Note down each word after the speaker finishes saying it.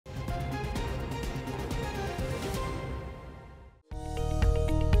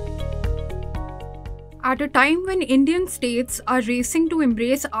At a time when Indian states are racing to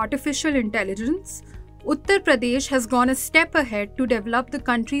embrace artificial intelligence, Uttar Pradesh has gone a step ahead to develop the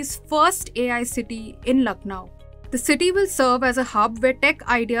country's first AI city in Lucknow. The city will serve as a hub where tech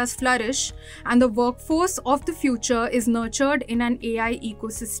ideas flourish and the workforce of the future is nurtured in an AI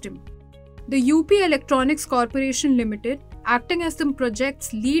ecosystem. The UP Electronics Corporation Limited, acting as the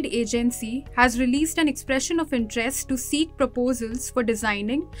project's lead agency, has released an expression of interest to seek proposals for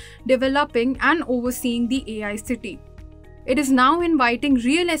designing, developing, and overseeing the AI city. It is now inviting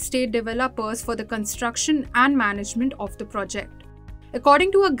real estate developers for the construction and management of the project.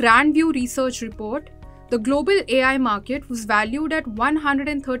 According to a Grandview research report, the global AI market was valued at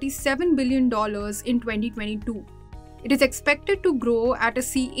 $137 billion in 2022. It is expected to grow at a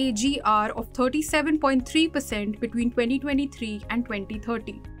CAGR of 37.3% between 2023 and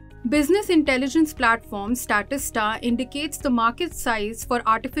 2030. Business intelligence platform Statista indicates the market size for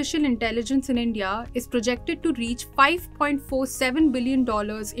artificial intelligence in India is projected to reach $5.47 billion in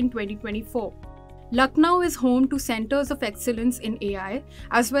 2024. Lucknow is home to centers of excellence in AI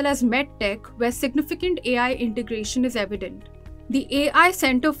as well as medtech, where significant AI integration is evident. The AI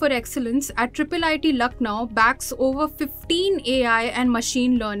Center for Excellence at IIIT Lucknow backs over 15 AI and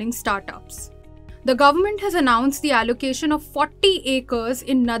machine learning startups. The government has announced the allocation of 40 acres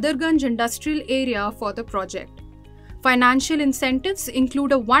in Nadarganj industrial area for the project. Financial incentives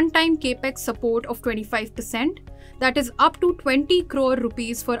include a one-time capex support of 25%, that is up to 20 crore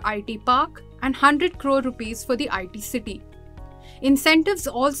rupees for IT Park and 100 crore rupees for the IT City. Incentives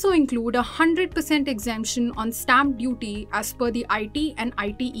also include a 100% exemption on stamp duty as per the IT and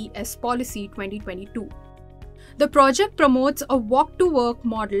ITES Policy 2022. The project promotes a walk-to-work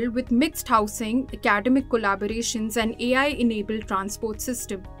model with mixed housing, academic collaborations, and AI-enabled transport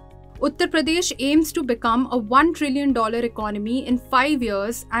system. Uttar Pradesh aims to become a $1 trillion economy in 5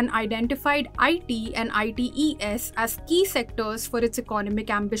 years and identified IT and ITES as key sectors for its economic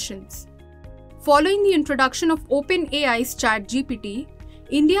ambitions. Following the introduction of OpenAI's ChatGPT,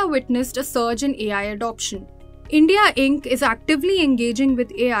 India witnessed a surge in AI adoption. India Inc. is actively engaging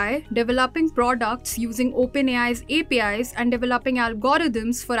with AI, developing products using OpenAI's APIs and developing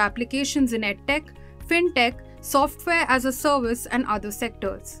algorithms for applications in EdTech, FinTech, software as a service, and other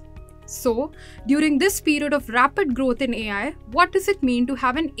sectors. So, during this period of rapid growth in AI, what does it mean to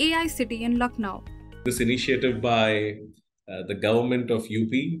have an AI city in Lucknow? This initiative by the government of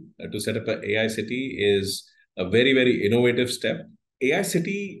UP to set up an AI city is a very, very innovative step. AI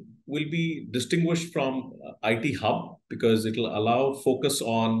city will be distinguished from IT hub because it will allow focus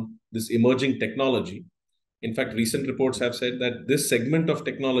on this emerging technology. In fact, recent reports have said that this segment of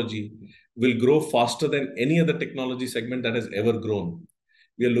technology will grow faster than any other technology segment that has ever grown.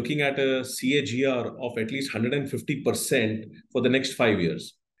 We are looking at a CAGR of at least 150% for the next 5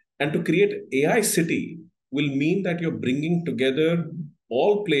 years. And to create AI city will mean that you're bringing together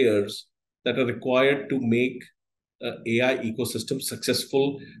all players that are required to make an AI ecosystem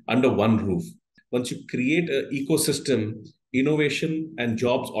successful under one roof. Once you create an ecosystem, innovation and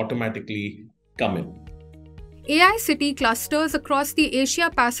jobs automatically come in. AI city clusters across the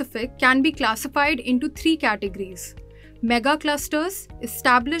Asia Pacific can be classified into 3 categories: mega clusters,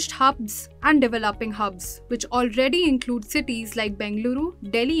 established hubs, and developing hubs, which already include cities like Bangalore,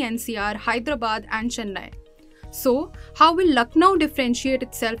 Delhi NCR, Hyderabad, and Chennai. So, how will Lucknow differentiate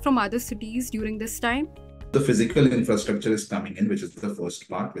itself from other cities during this time? The physical infrastructure is coming in, which is the first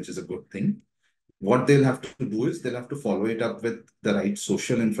part, which is a good thing. What they'll have to do is they'll have to follow it up with the right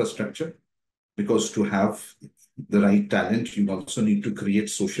social infrastructure, because to have the right talent, you also need to create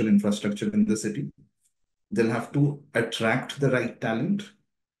social infrastructure in the city. They'll have to attract the right talent.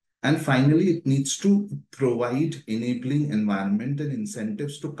 And finally, it needs to provide enabling environment and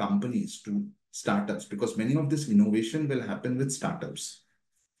incentives to companies, to startups, because many of this innovation will happen with startups,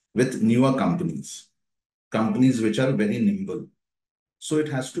 with newer companies which are very nimble. So it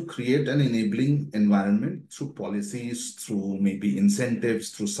has to create an enabling environment through policies, through maybe incentives,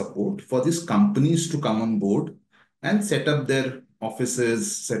 through support for these companies to come on board and set up their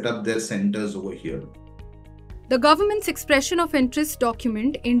offices, set up their centers over here. The government's expression of interest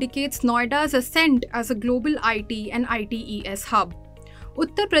document indicates Noida's ascent as a global IT and ITES hub.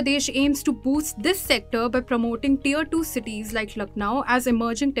 Uttar Pradesh aims to boost this sector by promoting Tier 2 cities like Lucknow as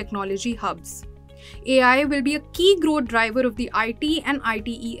emerging technology hubs. AI will be a key growth driver of the IT and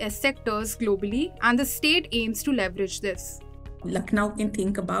ITES sectors globally, and the state aims to leverage this. Lucknow can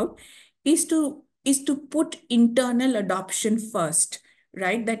think about is to put internal adoption first,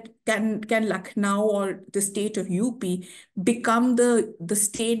 right? That can Lucknow or the state of UP become the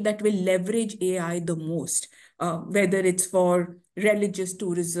state that will leverage AI the most? whether it's for religious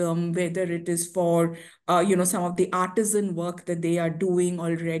tourism, whether it is for some of the artisan work that they are doing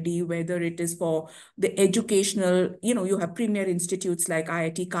already, whether it is for the educational, you have premier institutes like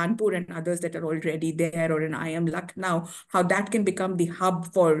IIT Kanpur and others that are already there, or in IIM Lucknow, how that can become the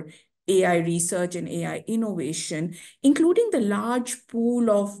hub for AI research and AI innovation, including the large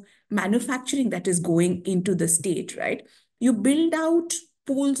pool of manufacturing that is going into the state, right? You build out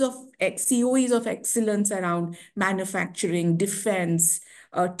pools of COEs of excellence around manufacturing, defense,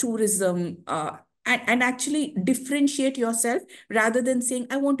 tourism, and actually differentiate yourself rather than saying,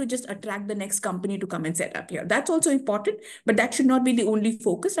 I want to just attract the next company to come and set up here. That's also important, but that should not be the only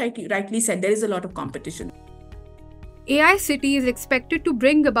focus. Rightly said, there is a lot of competition. AI City is expected to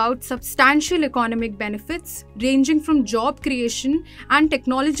bring about substantial economic benefits ranging from job creation and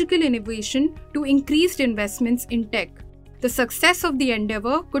technological innovation to increased investments in tech. The success of the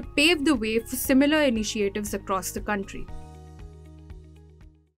endeavor could pave the way for similar initiatives across the country.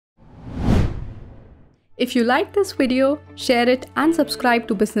 If you like this video, share it and subscribe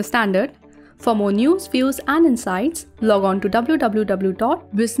to Business Standard. For more news, views and insights, log on to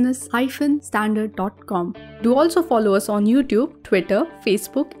www.business-standard.com. Do also follow us on YouTube, Twitter,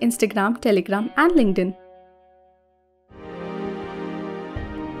 Facebook, Instagram, Telegram and LinkedIn.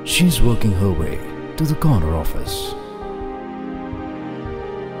 She's working her way to the corner office.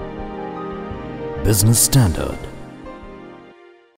 Business Standard.